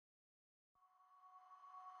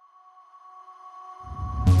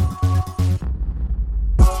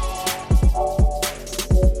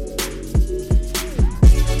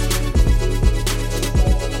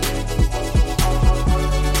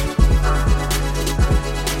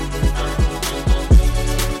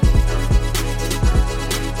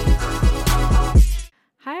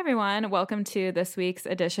everyone. Welcome to this week's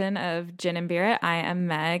edition of Gin and Beer. I am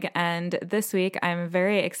Meg, and this week I'm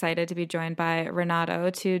very excited to be joined by Renato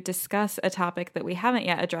to discuss a topic that we haven't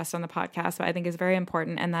yet addressed on the podcast, but I think is very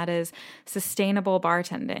important, and that is sustainable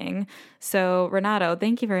bartending. So, Renato,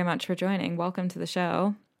 thank you very much for joining. Welcome to the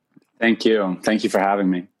show. Thank you. Thank you for having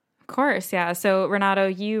me. Of course, yeah. So, Renato,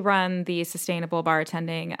 you run the Sustainable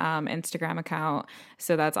Bartending Instagram account.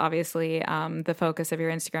 So that's obviously the focus of your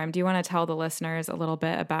Instagram. Do you want to tell the listeners a little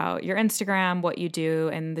bit about your Instagram, what you do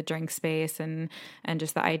in the drink space, and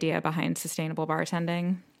just the idea behind sustainable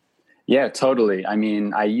bartending? Yeah, totally. I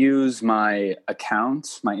mean, I use my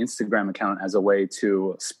Instagram account, as a way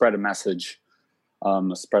to spread a message on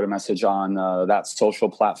that social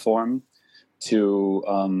platform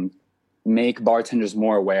to make bartenders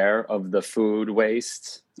more aware of the food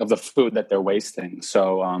that they're wasting.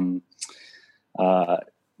 So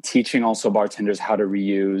teaching also bartenders how to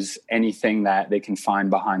reuse anything that they can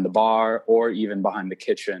find behind the bar or even behind the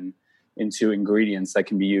kitchen into ingredients that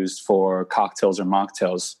can be used for cocktails or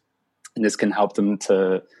mocktails. And this can help them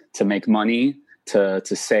to make money, to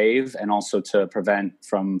save, and also to prevent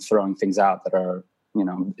from throwing things out that are,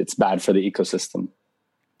 it's bad for the ecosystem.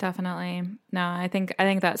 Definitely. No, I think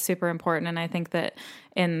that's super important. And I think that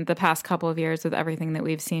in the past couple of years, with everything that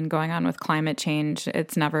we've seen going on with climate change,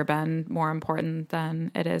 it's never been more important than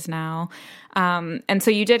it is now. And so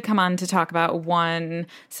you did come on to talk about one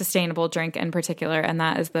sustainable drink in particular, and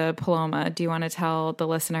that is the Paloma. Do you want to tell the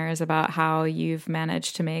listeners about how you've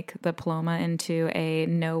managed to make the Paloma into a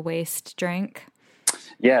no waste drink?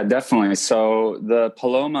 Yeah, definitely. So the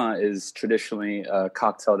Paloma is traditionally a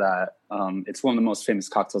cocktail that it's one of the most famous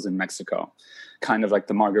cocktails in Mexico, kind of like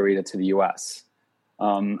the margarita to the US.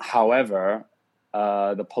 However,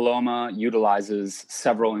 the Paloma utilizes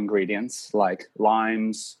several ingredients like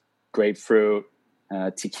limes, grapefruit,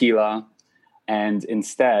 tequila, and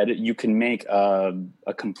instead you can make a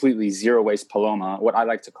completely zero waste Paloma, what I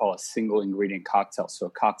like to call a single ingredient cocktail. So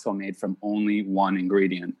a cocktail made from only one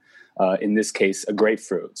ingredient. In this case, a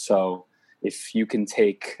grapefruit. So if you can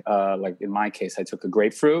take, like in my case, I took a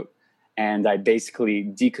grapefruit and I basically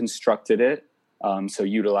deconstructed it. So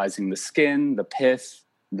utilizing the skin, the pith,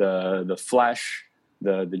 the flesh,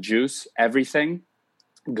 the juice, everything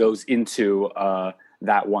goes into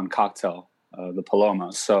that one cocktail, the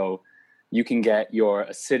Paloma. So you can get your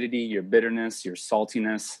acidity, your bitterness, your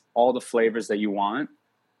saltiness, all the flavors that you want,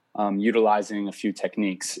 utilizing a few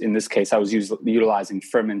techniques. In this case, I was utilizing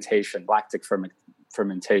fermentation, lactic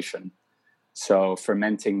fermentation. So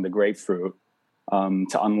fermenting the grapefruit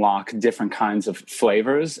to unlock different kinds of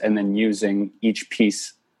flavors, and then using each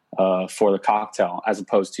piece for the cocktail, as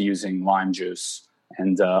opposed to using lime juice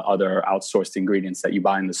and other outsourced ingredients that you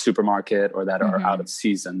buy in the supermarket or that are out of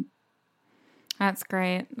season. That's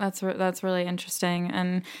great. That's really interesting.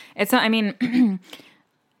 And it's not, I mean,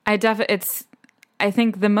 I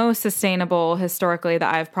think the most sustainable historically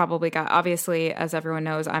that I've probably got, obviously, as everyone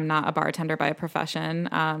knows, I'm not a bartender by profession.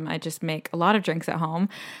 I just make a lot of drinks at home.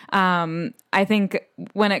 I think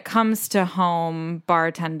when it comes to home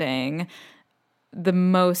bartending, the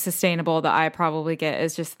most sustainable that I probably get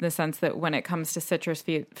is just in the sense that when it comes to citrus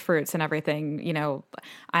fruits and everything,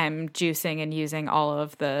 I'm juicing and using all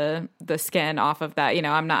of the skin off of that.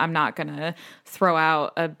 I'm not gonna throw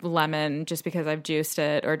out a lemon just because I've juiced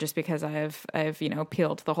it or just because I've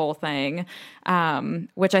peeled the whole thing,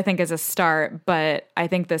 which I think is a start. But I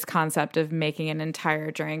think this concept of making an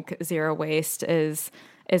entire drink zero waste is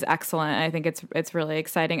excellent. I think it's really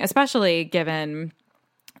exciting, especially given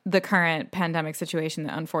the current pandemic situation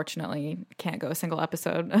that unfortunately can't go a single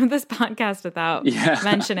episode of this podcast without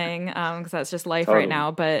mentioning, because that's just life right now.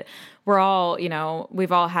 But we're all,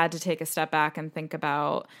 we've all had to take a step back and think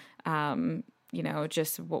about,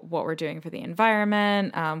 just what we're doing for the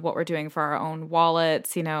environment, what we're doing for our own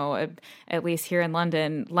wallets. At least here in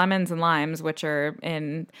London, lemons and limes, which are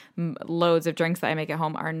in loads of drinks that I make at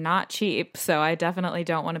home, are not cheap. So I definitely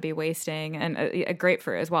don't want to be wasting, and a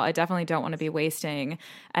grapefruit as well. I definitely don't want to be wasting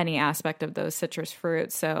any aspect of those citrus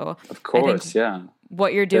fruits. So of course,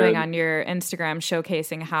 what you're doing on your Instagram,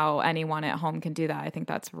 showcasing how anyone at home can do that, I think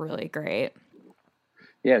that's really great.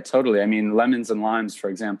 Yeah, totally. I mean, lemons and limes, for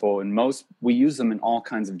example, we use them in all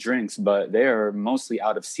kinds of drinks, but they're mostly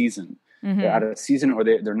out of season. Mm-hmm. They're out of season, or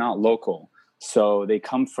they're not local. So they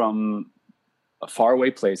come from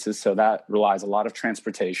faraway places. So that relies a lot of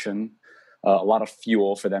transportation, a lot of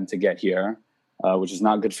fuel for them to get here, which is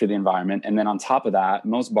not good for the environment. And then on top of that,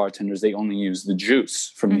 most bartenders, they only use the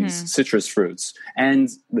juice from these citrus fruits and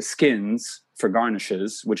the skins for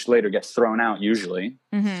garnishes, which later get thrown out usually.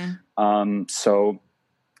 So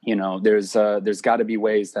there's got to be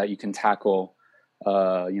ways that you can tackle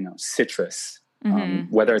citrus,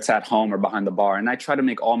 whether it's at home or behind the bar. And I try to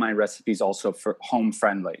make all my recipes also for home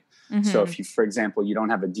friendly. So if you, for example, you don't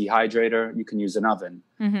have a dehydrator, you can use an oven.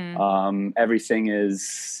 Everything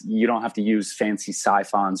is, you don't have to use fancy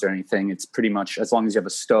siphons or anything. It's pretty much, as long as you have a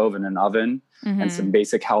stove and an oven and some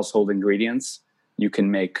basic household ingredients, you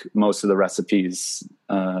can make most of the recipes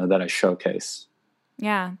that I showcase.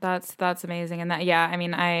 Yeah, that's amazing. And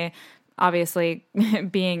I obviously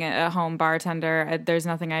being a home bartender, there's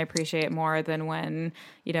nothing I appreciate more than when,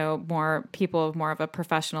 more people of more of a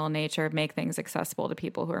professional nature make things accessible to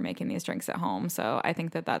people who are making these drinks at home. So I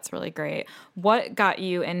think that that's really great. What got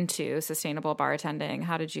you into sustainable bartending?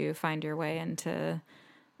 How did you find your way into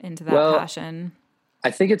that passion?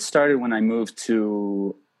 I think it started when I moved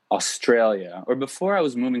to Australia, or before I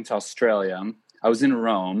was moving to Australia. I was in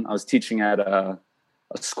Rome. I was teaching at a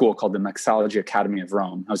school called the Mixology Academy of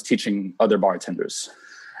Rome. I was teaching other bartenders.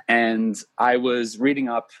 And I was reading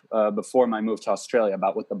up before my move to Australia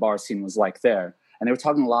about what the bar scene was like there. And they were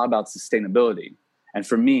talking a lot about sustainability. And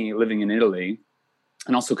for me, living in Italy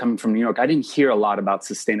and also coming from New York, I didn't hear a lot about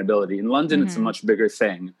sustainability. In London, it's a much bigger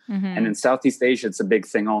thing. And in Southeast Asia, it's a big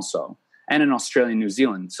thing also. And in Australia and New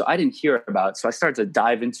Zealand. So I didn't hear about it. So I started to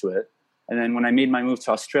dive into it. And then when I made my move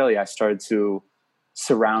to Australia, I started to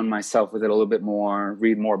surround myself with it a little bit more,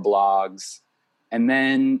 read more blogs. And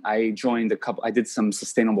then I joined I did some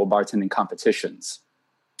sustainable bartending competitions.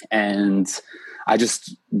 And I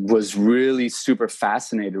just was really super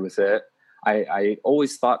fascinated with it. I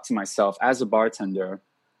always thought to myself as a bartender,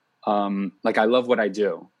 I love what I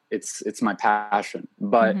do. It's my passion,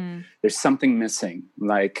 but there's something missing.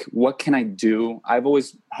 Like, what can I do? I've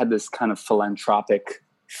always had this kind of philanthropic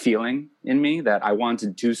feeling in me that I want to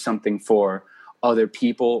do something for other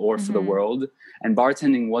people or for the world. And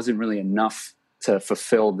bartending wasn't really enough to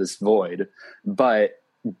fulfill this void, but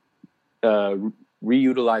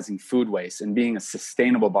reutilizing food waste and being a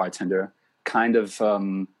sustainable bartender kind of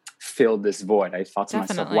filled this void. I thought to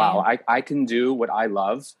myself, wow, I can do what I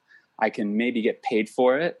love. I can maybe get paid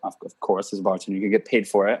for it. Of course, as a bartender, you can get paid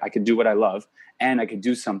for it. I could do what I love, and I could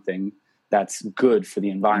do something that's good for the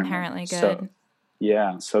environment. Inherently good.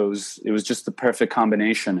 So it was just the perfect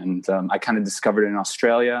combination. And I kind of discovered it in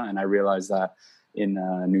Australia, and I realized that in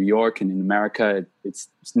New York and in America, it's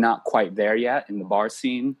not quite there yet in the bar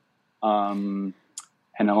scene, and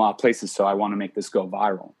in a lot of places. So I want to make this go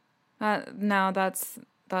viral. No,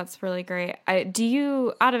 that's really great.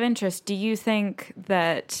 Out of interest, do you think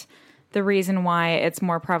that the reason why it's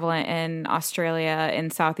more prevalent in Australia,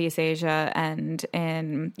 in Southeast Asia, and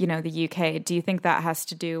in, the UK, do you think that has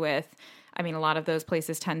to do with, a lot of those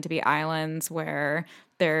places tend to be islands where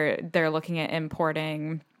they're looking at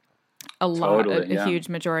importing a huge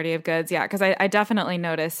majority of goods. Yeah, because I definitely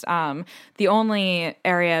noticed the only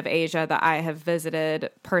area of Asia that I have visited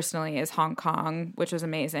personally is Hong Kong, which was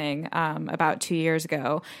amazing about 2 years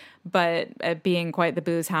ago. But being quite the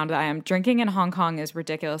booze hound that I am, drinking in Hong Kong is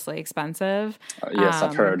ridiculously expensive. Yes,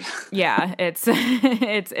 I've heard. Yeah, it's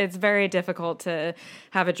very difficult to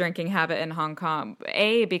have a drinking habit in Hong Kong.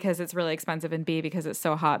 A, because it's really expensive, and B, because it's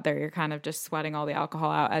so hot there, you're kind of just sweating all the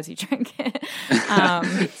alcohol out as you drink it.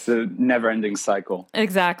 It's a never-ending cycle.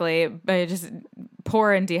 Exactly. I just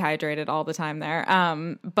poor and dehydrated all the time there.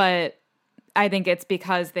 But I think it's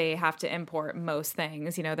because they have to import most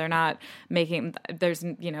things. They're not making, there's,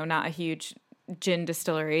 not a huge gin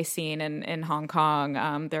distillery scene in Hong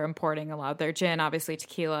Kong. They're importing a lot of their gin, obviously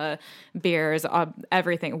tequila, beers,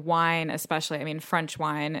 everything, wine, especially. French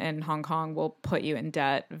wine in Hong Kong will put you in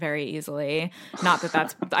debt very easily. Not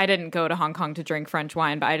that I didn't go to Hong Kong to drink French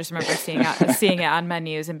wine, but I just remember seeing it on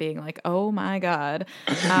menus and being like, oh my God.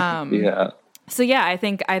 Yeah. So yeah, I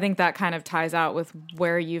think that kind of ties out with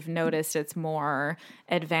where you've noticed it's more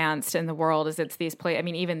advanced in the world. Is it's these places.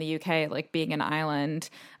 Even the UK, like being an island,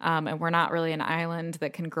 and we're not really an island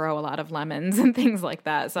that can grow a lot of lemons and things like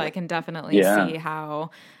that. So I can definitely see how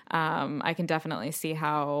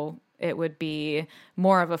it would be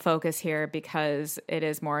more of a focus here because it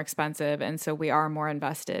is more expensive, and so we are more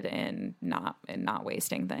invested in not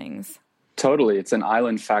wasting things. Totally, it's an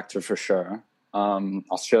island factor for sure.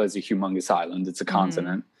 Australia is a humongous island. It's a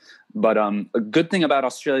continent. But a good thing about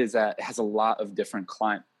Australia is that it has a lot of different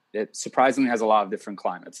climate. It surprisingly has a lot of different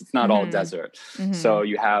climates. It's not all desert. So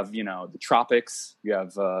you have, the tropics. You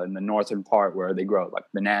have in the northern part where they grow like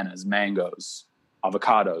bananas, mangoes,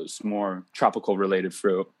 avocados, more tropical related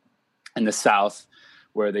fruit. In the south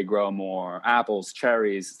where they grow more apples,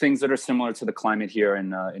 cherries, things that are similar to the climate here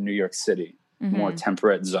in New York City, more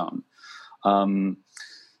temperate zone.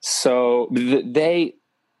 So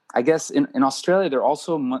I guess in Australia, they're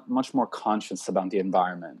also much more conscious about the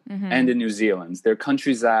environment. And in New Zealand, they're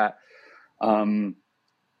countries that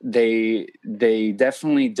they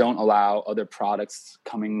definitely don't allow other products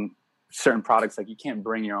certain products, like you can't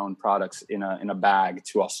bring your own products in a bag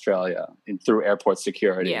to Australia through airport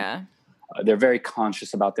security. Yeah. They're very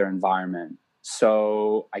conscious about their environment.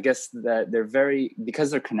 So I guess that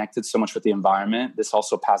because they're connected so much with the environment, this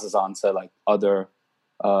also passes on to like other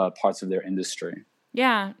parts of their industry.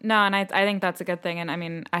 Yeah, no, and I think that's a good thing. And I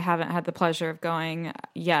mean, I haven't had the pleasure of going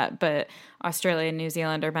yet, but Australia and New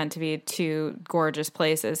Zealand are meant to be two gorgeous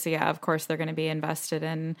places. So yeah, of course they're going to be invested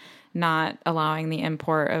in not allowing the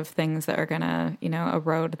import of things that are going to,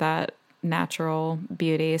 erode that natural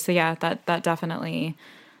beauty. So yeah, that definitely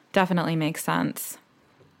makes sense.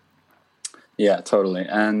 Yeah, totally.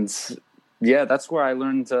 And yeah, that's where I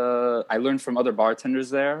learned from other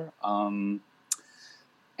bartenders there.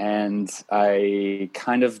 And I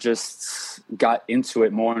kind of just got into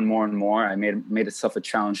it more and more and more. I made itself a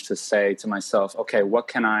challenge to say to myself, okay, what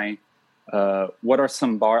are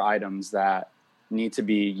some bar items that need to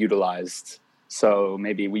be utilized? So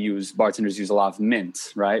maybe bartenders use a lot of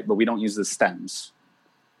mint, right? But we don't use the stems.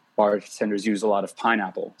 Bartenders use a lot of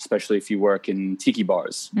pineapple, especially if you work in tiki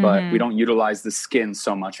bars, but we don't utilize the skin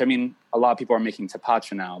so much. I mean, a lot of people are making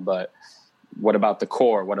tepache now, but what about the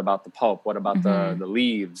core? What about the pulp? What about the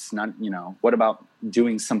leaves? What about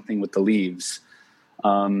doing something with the leaves?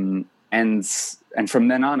 And from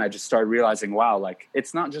then on, I just started realizing, wow, like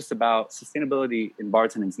it's not just about sustainability in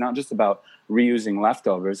bartending. It's not just about reusing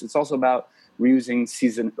leftovers. It's also about reusing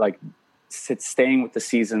staying with the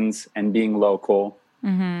seasons and being local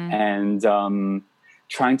and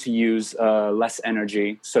trying to use less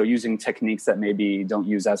energy. So using techniques that maybe don't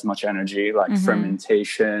use as much energy, like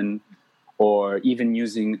fermentation, or even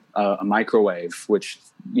using a microwave, which,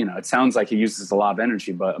 it sounds like it uses a lot of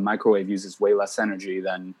energy, but a microwave uses way less energy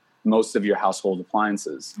than most of your household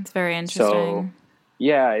appliances. It's very interesting. So,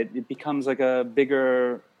 yeah, it becomes like a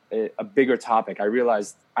bigger topic. I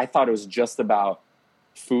realized I thought it was just about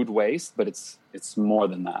food waste, but it's more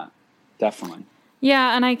than that, definitely.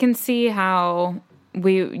 Yeah, and I can see how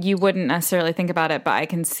you wouldn't necessarily think about it, but I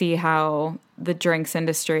can see how the drinks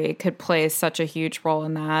industry could play such a huge role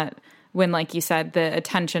in that. When, like you said, the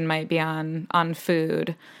attention might be on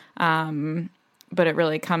food, but it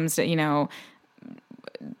really comes to,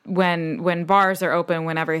 when bars are open,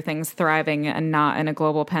 when everything's thriving and not in a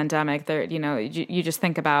global pandemic, there, you just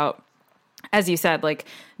think about, as you said, like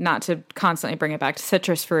not to constantly bring it back to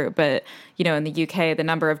citrus fruit, but, in the UK, the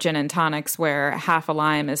number of gin and tonics where half a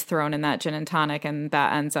lime is thrown in that gin and tonic and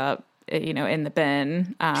that ends up, in the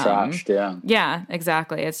bin. Trashed, yeah. Yeah,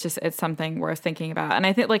 exactly. It's something worth thinking about. And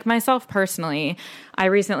I think, like myself personally, I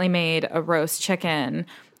recently made a roast chicken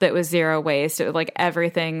that was zero waste. It was like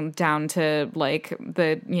everything down to like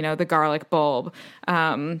the garlic bulb,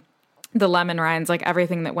 the lemon rinds, like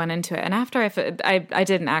everything that went into it. And after I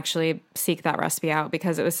didn't actually seek that recipe out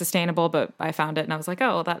because it was sustainable, but I found it and I was like,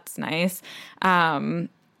 oh, that's nice. And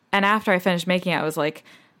after I finished making it, I was like,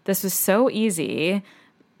 this was so easy.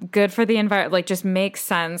 Good for the environment, like just makes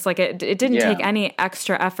sense. Like it didn't take any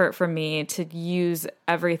extra effort for me to use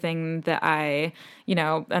everything that I,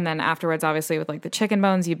 and then afterwards, obviously with like the chicken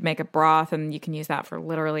bones, you make a broth and you can use that for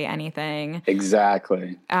literally anything.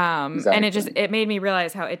 Exactly. And it made me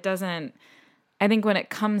realize how it doesn't, I think when it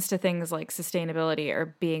comes to things like sustainability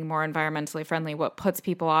or being more environmentally friendly, what puts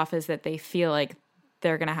people off is that they feel like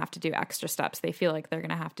they're going to have to do extra steps. They feel like they're going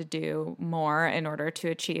to have to do more in order to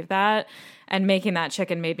achieve that. And making that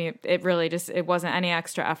chicken it wasn't any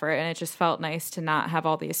extra effort. And it just felt nice to not have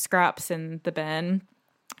all these scraps in the bin.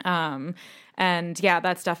 And yeah,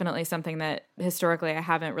 that's definitely something that historically I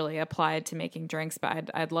haven't really applied to making drinks, but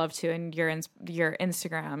I'd love to. And your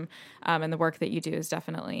Instagram, and the work that you do is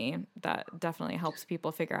definitely helps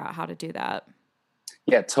people figure out how to do that.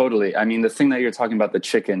 Yeah, totally. I mean, the thing that you're talking about, the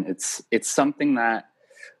chicken, it's something that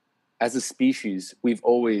as a species, we've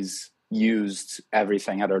always used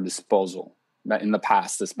everything at our disposal, in the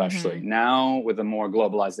past, especially. Now with a more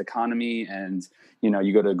globalized economy and,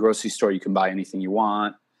 you go to a grocery store, you can buy anything you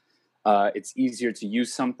want. It's easier to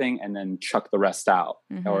use something and then chuck the rest out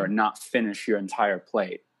or not finish your entire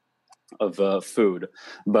plate of food.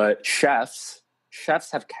 But chefs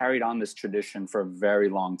have carried on this tradition for a very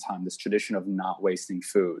long time, this tradition of not wasting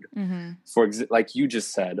food. Like you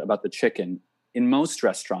just said about the chicken, in most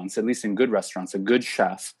restaurants, at least in good restaurants, a good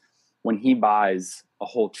chef, when he buys a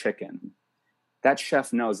whole chicken, that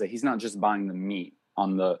chef knows that he's not just buying the meat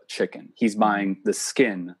on the chicken. He's buying the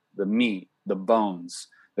skin, the meat, the bones,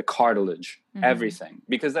 the cartilage, everything,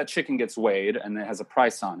 because that chicken gets weighed and it has a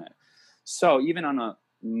price on it. So even on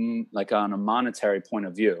like on a monetary point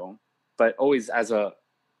of view, but always as a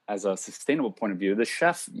sustainable point of view, the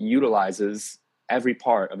chef utilizes every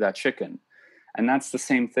part of that chicken. And that's the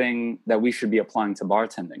same thing that we should be applying to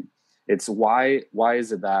bartending. It's why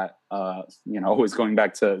is it that, always going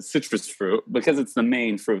back to citrus fruit, because it's the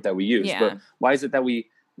main fruit that we use. Yeah. But why is it that we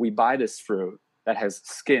buy this fruit that has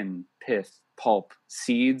skin, pith, pulp,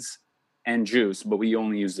 seeds, and juice, but we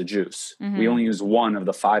only use the juice? Mm-hmm. We only use one of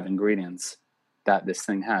the 5 ingredients that this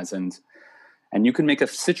thing has. And you can make a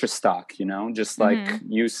citrus stock, just like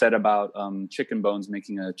you said about chicken bones,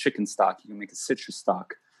 making a chicken stock, you can make a citrus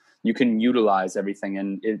stock. You can utilize everything,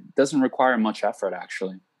 and it doesn't require much effort,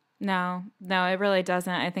 actually. No, it really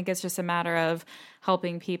doesn't. I think it's just a matter of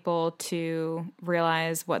helping people to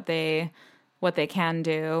realize what they can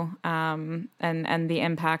do, and the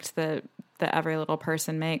impact that every little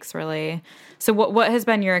person makes, really. So what has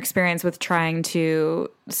been your experience with trying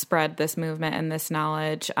to spread this movement and this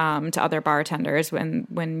knowledge to other bartenders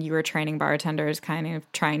when you were training bartenders, kind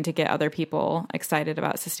of trying to get other people excited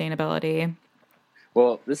about sustainability?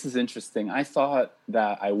 Well, this is interesting. I thought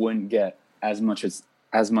that I wouldn't get as much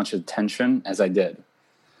attention as I did.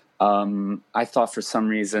 I thought for some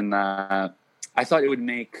reason that I thought it would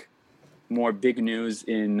make more big news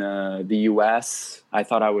in the US. I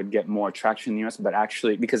thought I would get more traction in the US, but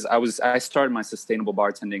actually, because I started my sustainable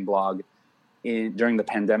bartending blog during the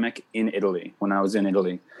pandemic in Italy, when I was in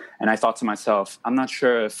Italy. And I thought to myself, I'm not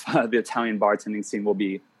sure if the Italian bartending scene will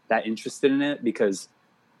be that interested in it, because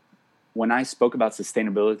when I spoke about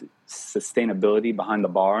sustainability behind the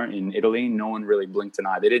bar in Italy, no one really blinked an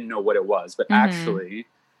eye. They didn't know what it was, but actually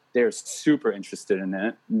they're super interested in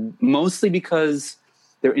it, mostly because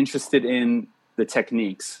they're interested in the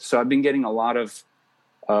techniques. So I've been getting a lot of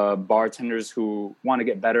bartenders who want to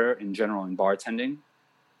get better in general in bartending.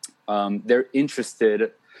 They're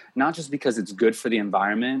interested not just because it's good for the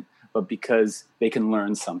environment, but because they can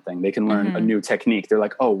learn something. They can learn a new technique. They're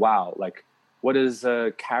like, oh, wow, like, what does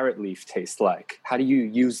a carrot leaf taste like? How do you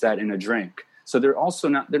use that in a drink? So they're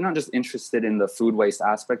not just interested in the food waste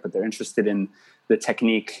aspect, but they're interested in the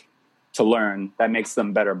technique to learn that makes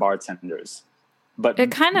them better bartenders. But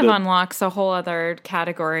it kind of unlocks a whole other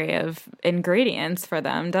category of ingredients for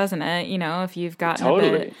them, doesn't it? If you've gotten a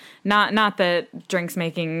bit, not that drinks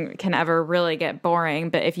making can ever really get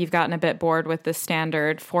boring, but if you've gotten a bit bored with the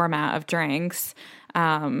standard format of drinks,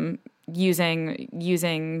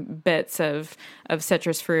 using bits of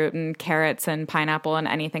citrus fruit and carrots and pineapple and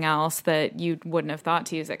anything else that you wouldn't have thought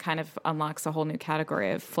to use, it kind of unlocks a whole new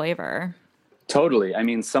category of flavor. Totally. I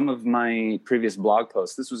mean, some of my previous blog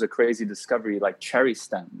posts, this was a crazy discovery, like cherry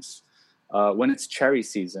stems. When it's cherry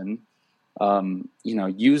season,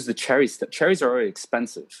 use the cherry cherries are already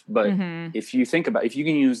expensive, but if you think about, if you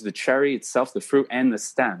can use the cherry itself, the fruit, and the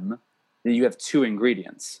stem, then you have 2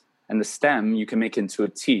 ingredients. And the stem you can make into a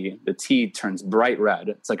tea. The tea turns bright red.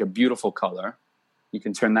 It's like a beautiful color. You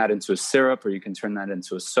can turn that into a syrup, or you can turn that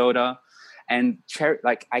into a soda. And cherry,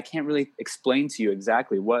 like, I can't really explain to you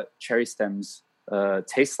exactly what cherry stems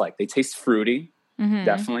taste like. They taste fruity,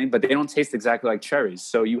 definitely, but they don't taste exactly like cherries.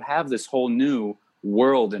 So you have this whole new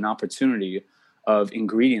world and opportunity of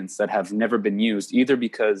ingredients that have never been used, either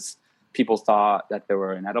because people thought that they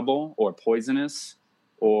were inedible or poisonous,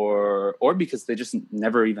 or because they just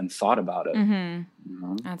never even thought about it.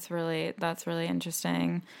 That's really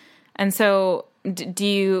interesting. And so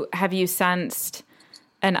have you sensed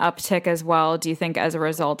an uptick as well, do you think, as a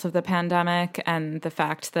result of the pandemic and the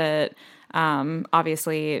fact that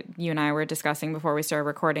obviously you and I were discussing before we started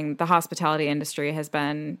recording, the hospitality industry has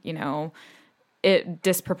been, it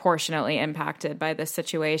disproportionately impacted by this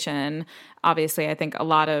situation. Obviously, I think a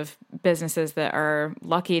lot of businesses that are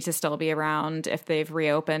lucky to still be around, if they've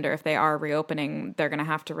reopened or if they are reopening, they're going to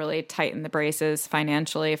have to really tighten the braces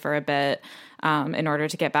financially for a bit in order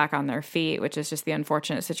to get back on their feet, which is just the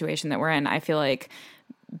unfortunate situation that we're in. I feel like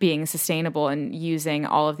being sustainable and using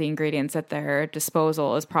all of the ingredients at their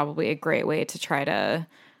disposal is probably a great way to try to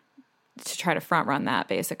front run that,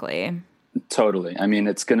 basically. Totally. I mean,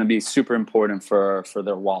 it's going to be super important for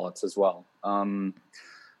their wallets as well.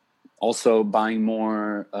 Also, buying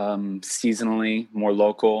more seasonally, more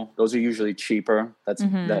local. Those are usually cheaper.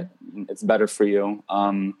 That it's better for you.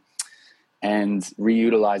 And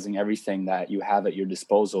reutilizing everything that you have at your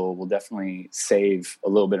disposal will definitely save a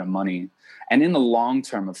little bit of money. And in the long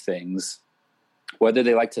term of things, whether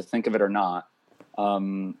they like to think of it or not,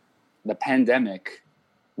 the pandemic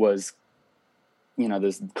was,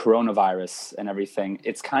 this coronavirus and everything.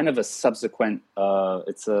 It's kind of a subsequent,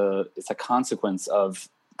 it's a consequence of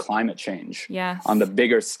climate change. Yes. On the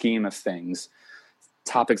bigger scheme of things.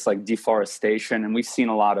 topics like deforestation, and we've seen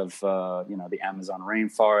a lot of the Amazon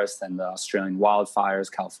rainforest and the Australian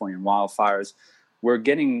wildfires, Californian wildfires. We're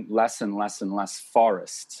getting less and less and less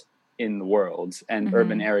forests in the world, and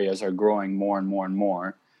urban areas are growing more and more and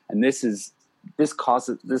more. And this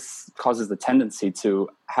causes the tendency to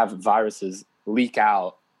have viruses leak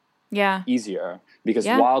out easier, because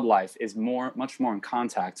wildlife is much more in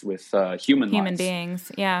contact with human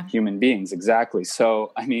beings. Human beings, exactly.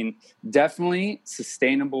 So, I mean, definitely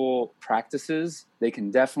sustainable practices, they can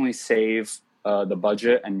definitely save the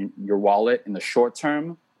budget and your wallet in the short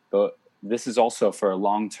term, but this is also for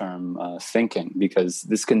long-term thinking, because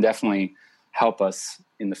this can definitely help us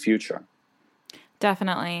in the future.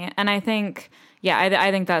 Definitely. And I think,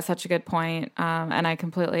 I think that's such a good point. And I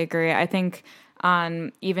completely agree. I think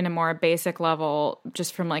on even a more basic level,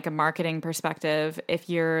 just from like a marketing perspective, if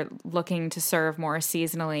you're looking to serve more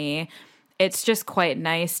seasonally, it's just quite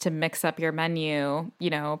nice to mix up your menu,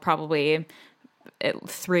 probably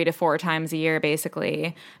 3 to 4 times a year,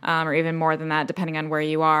 basically, or even more than that, depending on where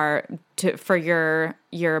you are, for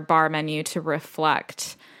your bar menu to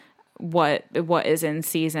reflect what is in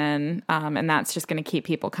season, and that's just going to keep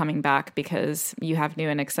people coming back, because you have new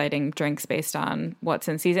and exciting drinks based on what's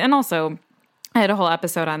in season. And also, I had a whole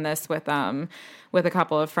episode on this with a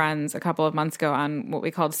couple of friends a couple of months ago on what we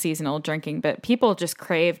called seasonal drinking, but people just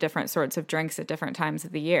crave different sorts of drinks at different times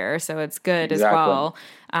of the year. So it's good as well.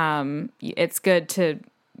 It's good to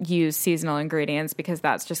use seasonal ingredients, because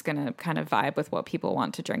that's just going to kind of vibe with what people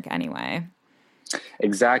want to drink anyway.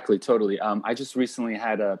 Exactly. Totally. I just recently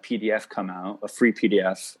had a PDF come out, a free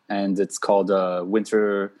PDF, and it's called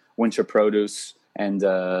winter produce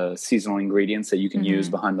and seasonal ingredients that you can use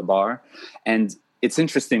behind the bar. And it's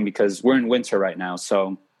interesting because we're in winter right now,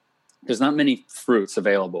 so there's not many fruits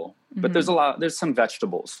available, but there's some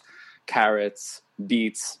vegetables, carrots,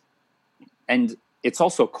 beets, and it's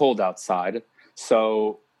also cold outside.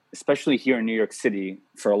 So especially here in New York City,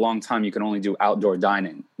 for a long time, you can only do outdoor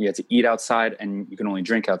dining. You have to eat outside and you can only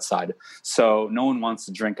drink outside. So no one wants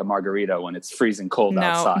to drink a margarita when it's freezing cold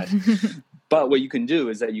outside. But what you can do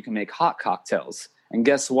is that you can make hot cocktails. And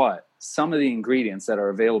guess what? Some of the ingredients that are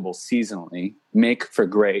available seasonally make for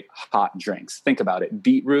great hot drinks. Think about it.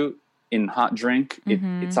 Beetroot in hot drink, it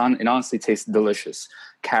honestly tastes delicious.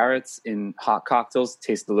 Carrots in hot cocktails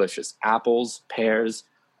taste delicious. Apples, pears,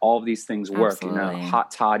 all of these things work in a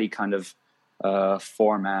hot toddy kind of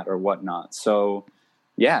format or whatnot. So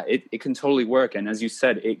yeah, it can totally work. And as you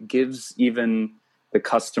said, it gives even the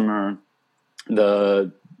customer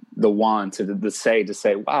the want to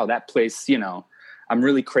say, wow, that place, I'm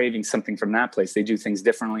really craving something from that place. They do things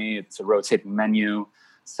differently. It's a rotating menu.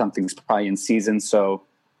 Something's probably in season. So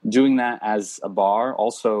doing that as a bar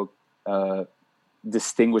also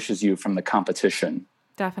distinguishes you from the competition.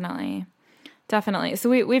 Definitely. So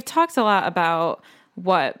we've talked a lot about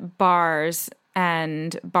what bars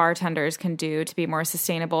and bartenders can do to be more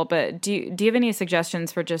sustainable, but do you have any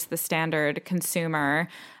suggestions for just the standard consumer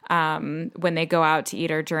when they go out to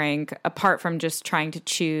eat or drink, apart from just trying to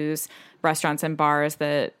choose restaurants and bars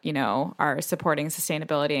that, are supporting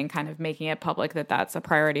sustainability and kind of making it public that that's a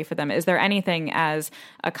priority for them? Is there anything as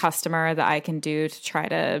a customer that I can do to try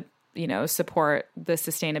to, support the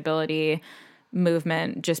sustainability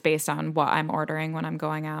movement just based on what I'm ordering when I'm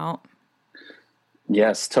going out?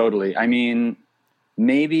 Yes, totally. I mean,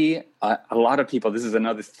 maybe a lot of people, this is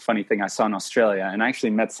another funny thing I saw in Australia, and I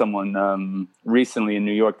actually met someone recently in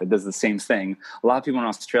New York that does the same thing. A lot of people in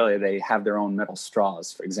Australia, they have their own metal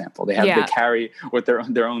straws, for example. They carry with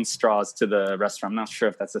their own straws to the restaurant. I'm not sure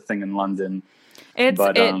if that's a thing in London.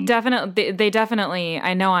 Definitely,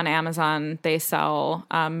 I know on Amazon they sell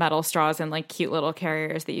metal straws in like cute little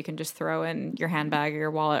carriers that you can just throw in your handbag or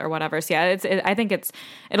your wallet or whatever. So yeah, I think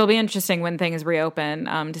it'll be interesting when things reopen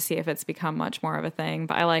to see if it's become much more of a thing,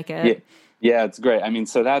 but I like it. Yeah, it's great. I mean,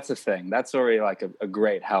 so that's a thing. That's already like a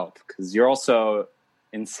great help, because you're also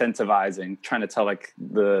incentivizing, trying to tell like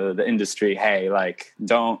the industry, hey, like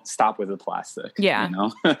don't stop with the plastic. Yeah.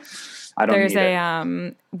 I don't there's need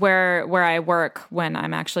it. Where I work, when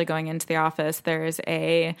I'm actually going into the office, there's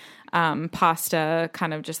a pasta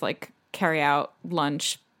kind of just like carry out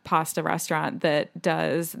lunch pasta restaurant that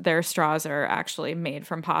does, their straws are actually made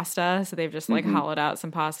from pasta. So they've just like hollowed out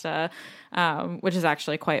some pasta, which is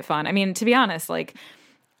actually quite fun. I mean, to be honest, like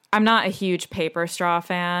I'm not a huge paper straw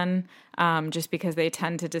fan, just because they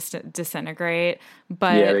tend to disintegrate.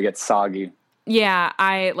 But yeah, they get soggy. Yeah,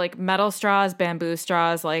 I like metal straws, bamboo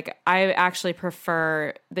straws. Like I actually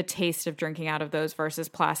prefer the taste of drinking out of those versus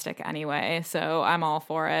plastic anyway. So I'm all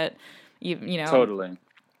for it. You know, totally.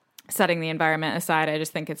 Setting the environment aside, I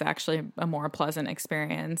just think it's actually a more pleasant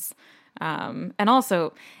experience. And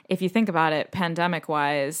also, if you think about it, pandemic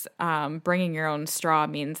wise, bringing your own straw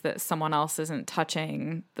means that someone else isn't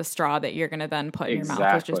touching the straw that you're going to then put in your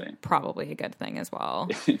mouth, which is probably a good thing as well.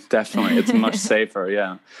 Definitely. It's much safer.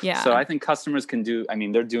 Yeah. Yeah. So I think customers can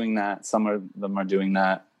they're doing that. Some of them are doing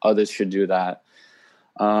that. Others should do that.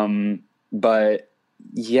 But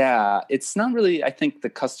yeah, it's not really, I think the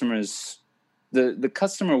customer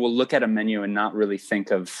will look at a menu and not really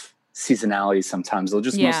think of seasonality sometimes. They'll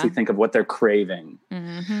just mostly think of what they're craving.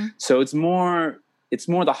 Mm-hmm. So it's more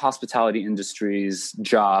the hospitality industry's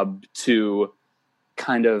job to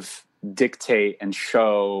kind of dictate and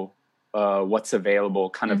show what's available,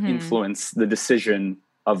 kind of influence the decision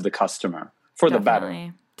of the customer for the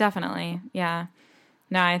better. Definitely. Yeah.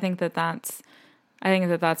 No, I think that's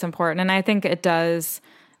important. And I think it does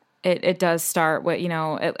start with,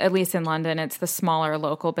 at least in London, it's the smaller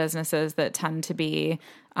local businesses that tend to be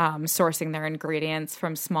sourcing their ingredients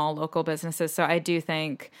from small local businesses. So I do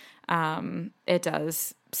think it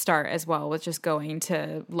does start as well with just going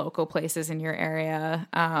to local places in your area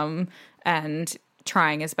and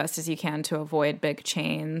trying as best as you can to avoid big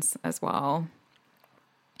chains as well.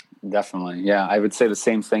 Definitely. Yeah, I would say the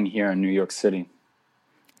same thing here in New York City.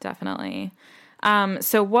 Definitely.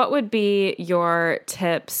 So what would be your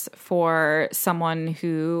tips for someone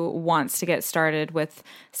who wants to get started with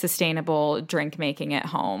sustainable drink making at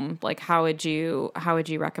home? Like how would you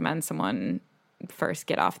recommend someone first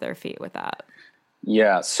get off their feet with that?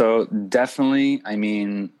 Yeah, so definitely, I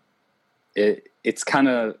mean, it's kind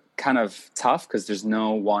of tough because there's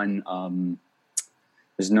no one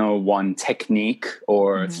technique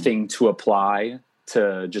or thing to apply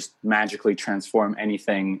to just magically transform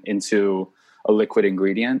anything into a liquid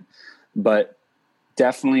ingredient. But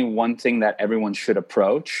definitely one thing that everyone should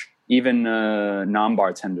approach, even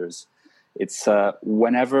non-bartenders, it's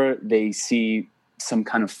whenever they see some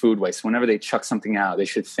kind of food waste, whenever they chuck something out, they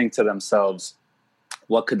should think to themselves,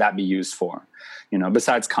 what could that be used for?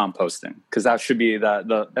 Besides composting, because that should be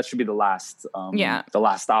the last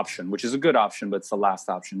option, which is a good option, but it's the last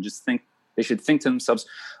option. They should think to themselves,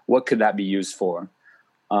 what could that be used for?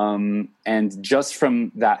 And just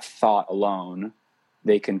from that thought alone,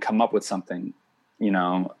 they can come up with something.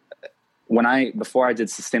 Before I did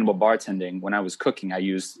sustainable bartending, when I was cooking, I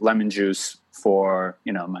used lemon juice for,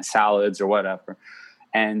 my salads or whatever.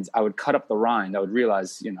 And I would cut up the rind. I would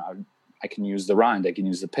realize, I can use the rind, I can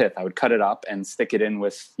use the pith. I would cut it up and stick it in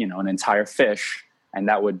with, an entire fish, and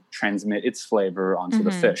that would transmit its flavor onto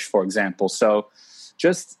the fish, for example. So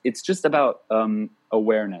it's just about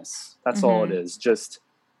awareness. That's all it is. Just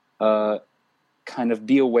kind of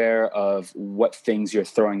be aware of what things you're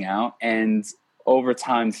throwing out, and over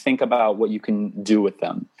time think about what you can do with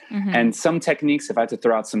them. And some techniques, if I had to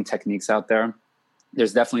throw out some techniques out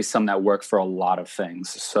there's definitely some that work for a lot of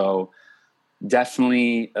things. So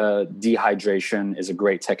definitely dehydration is a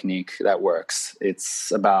great technique that works.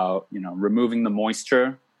 It's about removing the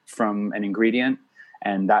moisture from an ingredient,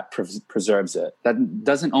 and that preserves it. That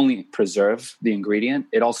doesn't only preserve the ingredient,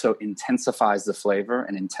 it also intensifies the flavor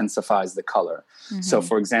and intensifies the color. So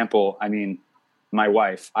for example, my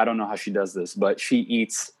wife, I don't know how she does this, but she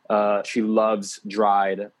loves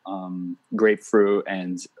dried grapefruit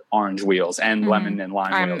and orange wheels and lemon and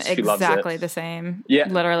lime wheels. She loves it. I'm exactly the same. Yeah,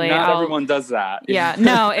 literally. Not everyone does that. Yeah,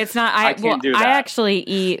 no, it's not. I can't do that. I actually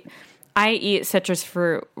eat citrus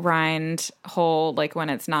fruit rind whole, like when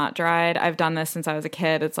it's not dried. I've done this since I was a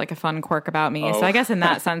kid. It's like a fun quirk about me. So I guess in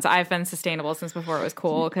that sense, I've been sustainable since before it was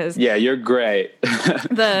cool. Cause yeah, you're great.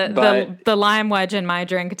 the lime wedge in my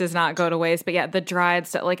drink does not go to waste. But yeah, the dried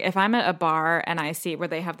stuff. Like if I'm at a bar and I see where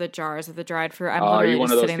they have the jars of the dried fruit, I'm literally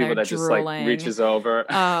just sitting there drooling. Are you one of those people that just like reaches over?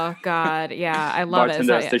 Oh God, yeah, I love it.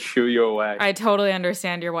 Bartender has to shoo you away. I totally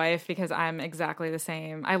understand your wife because I'm exactly the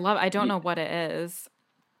same. I don't know what it is.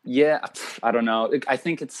 Yeah, I don't know. I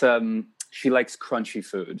think it's she likes crunchy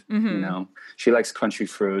food. She likes crunchy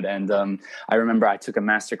food, and I remember I took a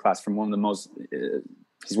master class from one of the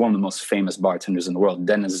most famous bartenders in the world,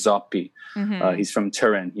 Dennis Zoppi. He's from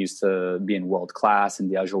Turin. He used to be in world class, in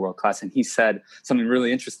Diageo world class, and he said something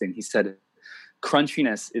really interesting. He said,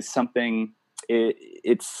 "Crunchiness is something.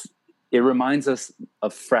 It reminds us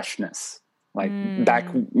of freshness, like back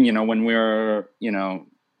when we were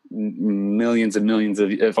millions and millions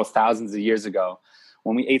of thousands of years ago,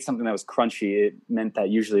 when we ate something that was crunchy, it meant that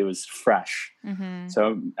usually it was fresh."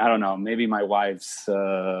 So I don't know, maybe my wife's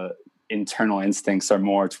internal instincts are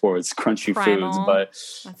more towards crunchy foods, but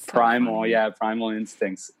primal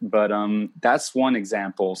instincts. But that's one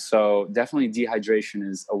example. So definitely dehydration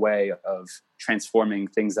is a way of transforming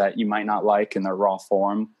things that you might not like in their raw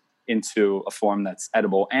form into a form that's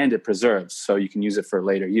edible, and it preserves, so you can use it for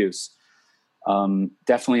later use.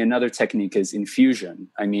 Definitely another technique is infusion.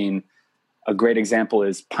 I mean, a great example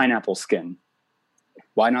is pineapple skin.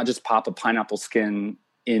 Why not just pop a pineapple skin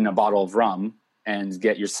in a bottle of rum and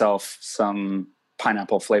get yourself some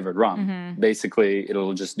pineapple flavored rum? Mm-hmm. Basically,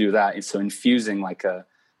 it'll just do that. And so infusing like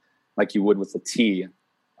you would with a tea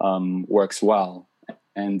works well.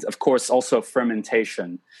 And of course, also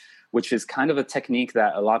fermentation, which is kind of a technique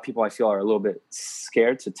that a lot of people I feel are a little bit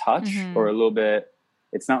scared to touch, Mm-hmm. or a little bit,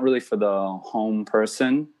 it's not really for the home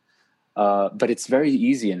person, but it's very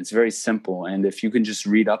easy and it's very simple. And if you can just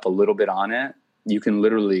read up a little bit on it, you can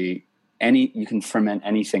literally you can ferment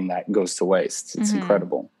anything that goes to waste. It's Mm-hmm.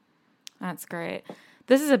 incredible. That's great.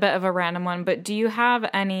 This is a bit of a random one, but do you have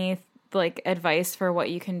any like advice for what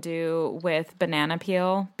you can do with banana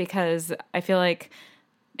peel? Because I feel like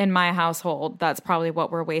in my household, that's probably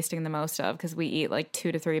what we're wasting the most of, because we eat like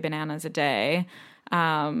 2 to 3 bananas a day. Which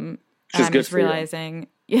is I'm good just for you. realizing,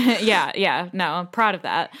 no, I'm proud of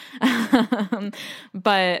that.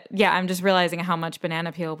 But yeah, I'm just realizing how much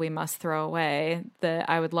banana peel we must throw away, that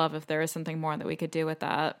I would love if there was something more that we could do with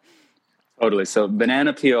that. Totally. So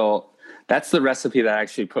banana peel, that's the recipe that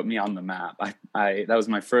actually put me on the map. That was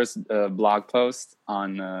my first blog post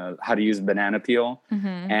on how to use banana peel.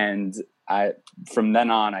 Mm-hmm. And from then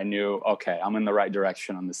on, I knew, okay, I'm in the right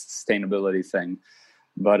direction on this sustainability thing.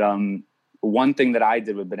 But one thing that I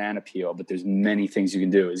did with banana peel, but there's many things you can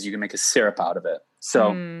do, is you can make a syrup out of it.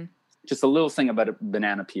 So just a little thing about a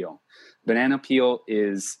banana peel. Banana peel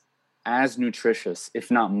is as nutritious, if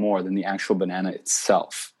not more, than the actual banana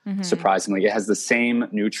itself. Mm-hmm. Surprisingly, it has the same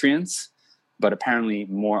nutrients, but apparently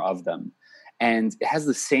more of them. And it has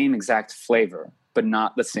the same exact flavor, but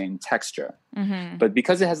not the same texture. Mm-hmm. But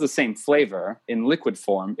because it has the same flavor in liquid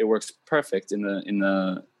form, it works perfect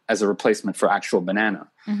as a replacement for actual banana.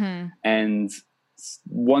 Mm-hmm. And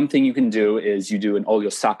one thing you can do is you do an oleo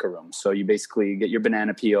saccharum. So you basically get your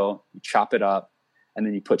banana peel, you chop it up, and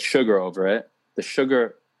then you put sugar over it. The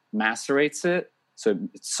sugar macerates it, so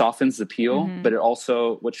it softens the peel, Mm-hmm. but it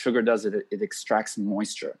also, what sugar does, it extracts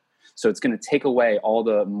moisture. So it's going to take away all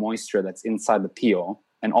the moisture that's inside the peel,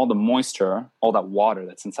 and all the moisture, all that water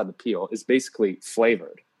that's inside the peel is basically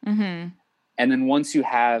flavored. Mm-hmm. And then once you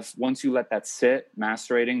let that sit,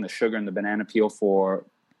 macerating the sugar and the banana peel for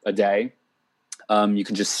a day, you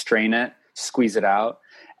can just strain it, squeeze it out,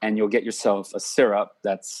 and you'll get yourself a syrup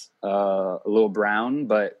that's a little brown,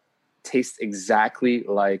 but tastes exactly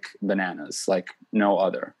like bananas, like no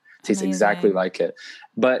other. Tastes Amazing. exactly like it.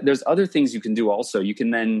 But there's other things you can do also. You can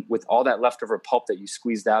then, with all that leftover pulp that you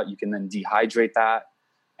squeezed out, you can then dehydrate that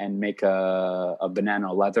and make a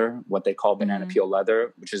banana leather, what they call banana peel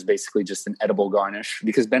leather, which is basically just an edible garnish,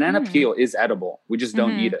 because banana peel is edible. We just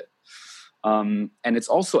don't eat it. And it's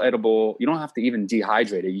also edible. You don't have to even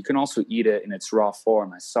dehydrate it. You can also eat it in its raw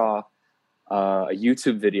form. I saw a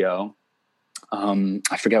YouTube video.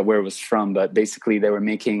 I forget where it was from, but basically they were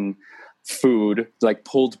making food like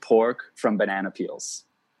pulled pork from banana peels.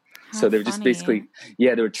 So they're just basically,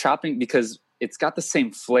 they were chopping, because it's got the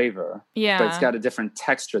same flavor, but it's got a different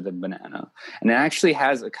texture than banana. And it actually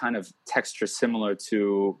has a kind of texture similar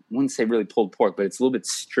to, I wouldn't say really pulled pork, but it's a little bit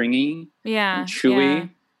stringy and chewy. Yeah.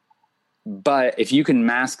 But if you can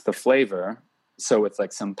mask the flavor, so with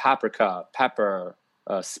like some paprika, pepper,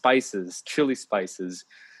 spices, chili spices,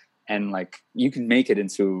 and like you can make it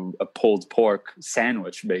into a pulled pork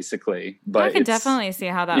sandwich, basically. But I could definitely see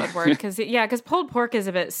how that would work, because pulled pork is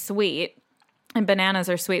a bit sweet and bananas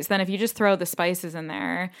are sweet. So then if you just throw the spices in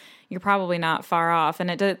there, you're probably not far off. And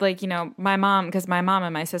it did, like, my mom, because my mom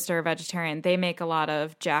and my sister are vegetarian, they make a lot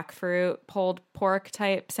of jackfruit pulled pork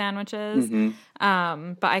type sandwiches.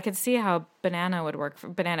 But I could see how banana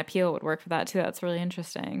peel would work for that too. That's really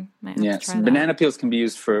interesting. Might have to try that. Banana peels can be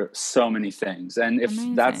used for so many things. And if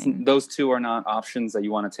those two are not options that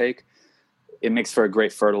you want to take, it makes for a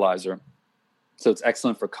great fertilizer. So it's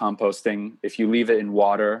excellent for composting. If you leave it in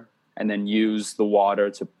water and then use the water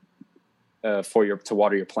to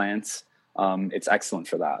water your plants, it's excellent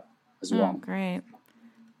for that as well. Great.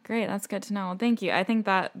 That's good to know. Well, thank you. I think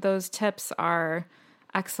that those tips are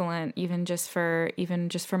excellent, even just for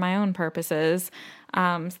my own purposes.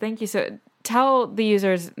 So thank you. So tell the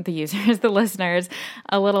listeners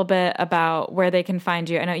a little bit about where they can find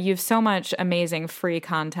you. I know you have so much amazing free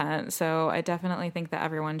content, so I definitely think that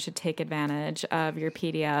everyone should take advantage of your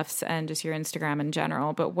PDFs and just your Instagram in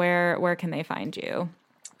general. But where can they find you?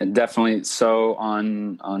 And definitely. So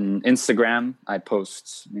on Instagram, I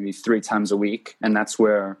post maybe 3 times a week, and that's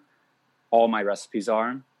where all my recipes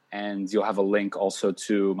are. And you'll have a link also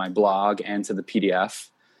to my blog and to the PDF.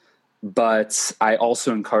 But I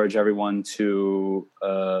also encourage everyone to,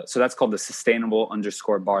 so that's called the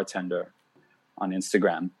sustainable_bartender. on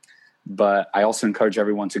Instagram. But I also encourage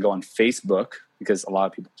everyone to go on Facebook, because a lot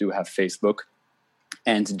of people do have Facebook,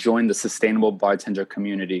 and to join the Sustainable Bartender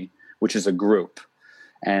Community, which is a group.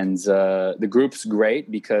 And the group's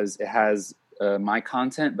great because it has my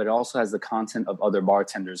content, but it also has the content of other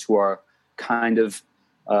bartenders who are kind of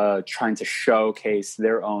trying to showcase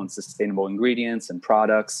their own sustainable ingredients and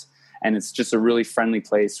products. And it's just a really friendly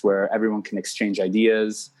place where everyone can exchange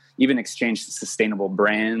ideas, even exchange sustainable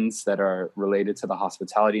brands that are related to the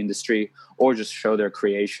hospitality industry, or just show their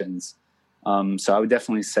creations. So I would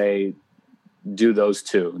definitely say do those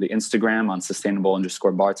two, the Instagram on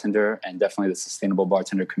sustainable_bartender, and definitely the Sustainable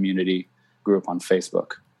Bartender Community group on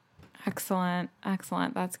Facebook. Excellent.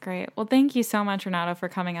 That's great. Well, thank you so much, Renato, for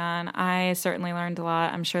coming on. I certainly learned a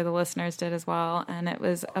lot. I'm sure the listeners did as well. And it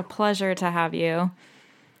was a pleasure to have you.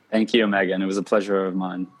 Thank you, Megan. It was a pleasure of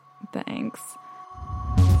mine. Thanks.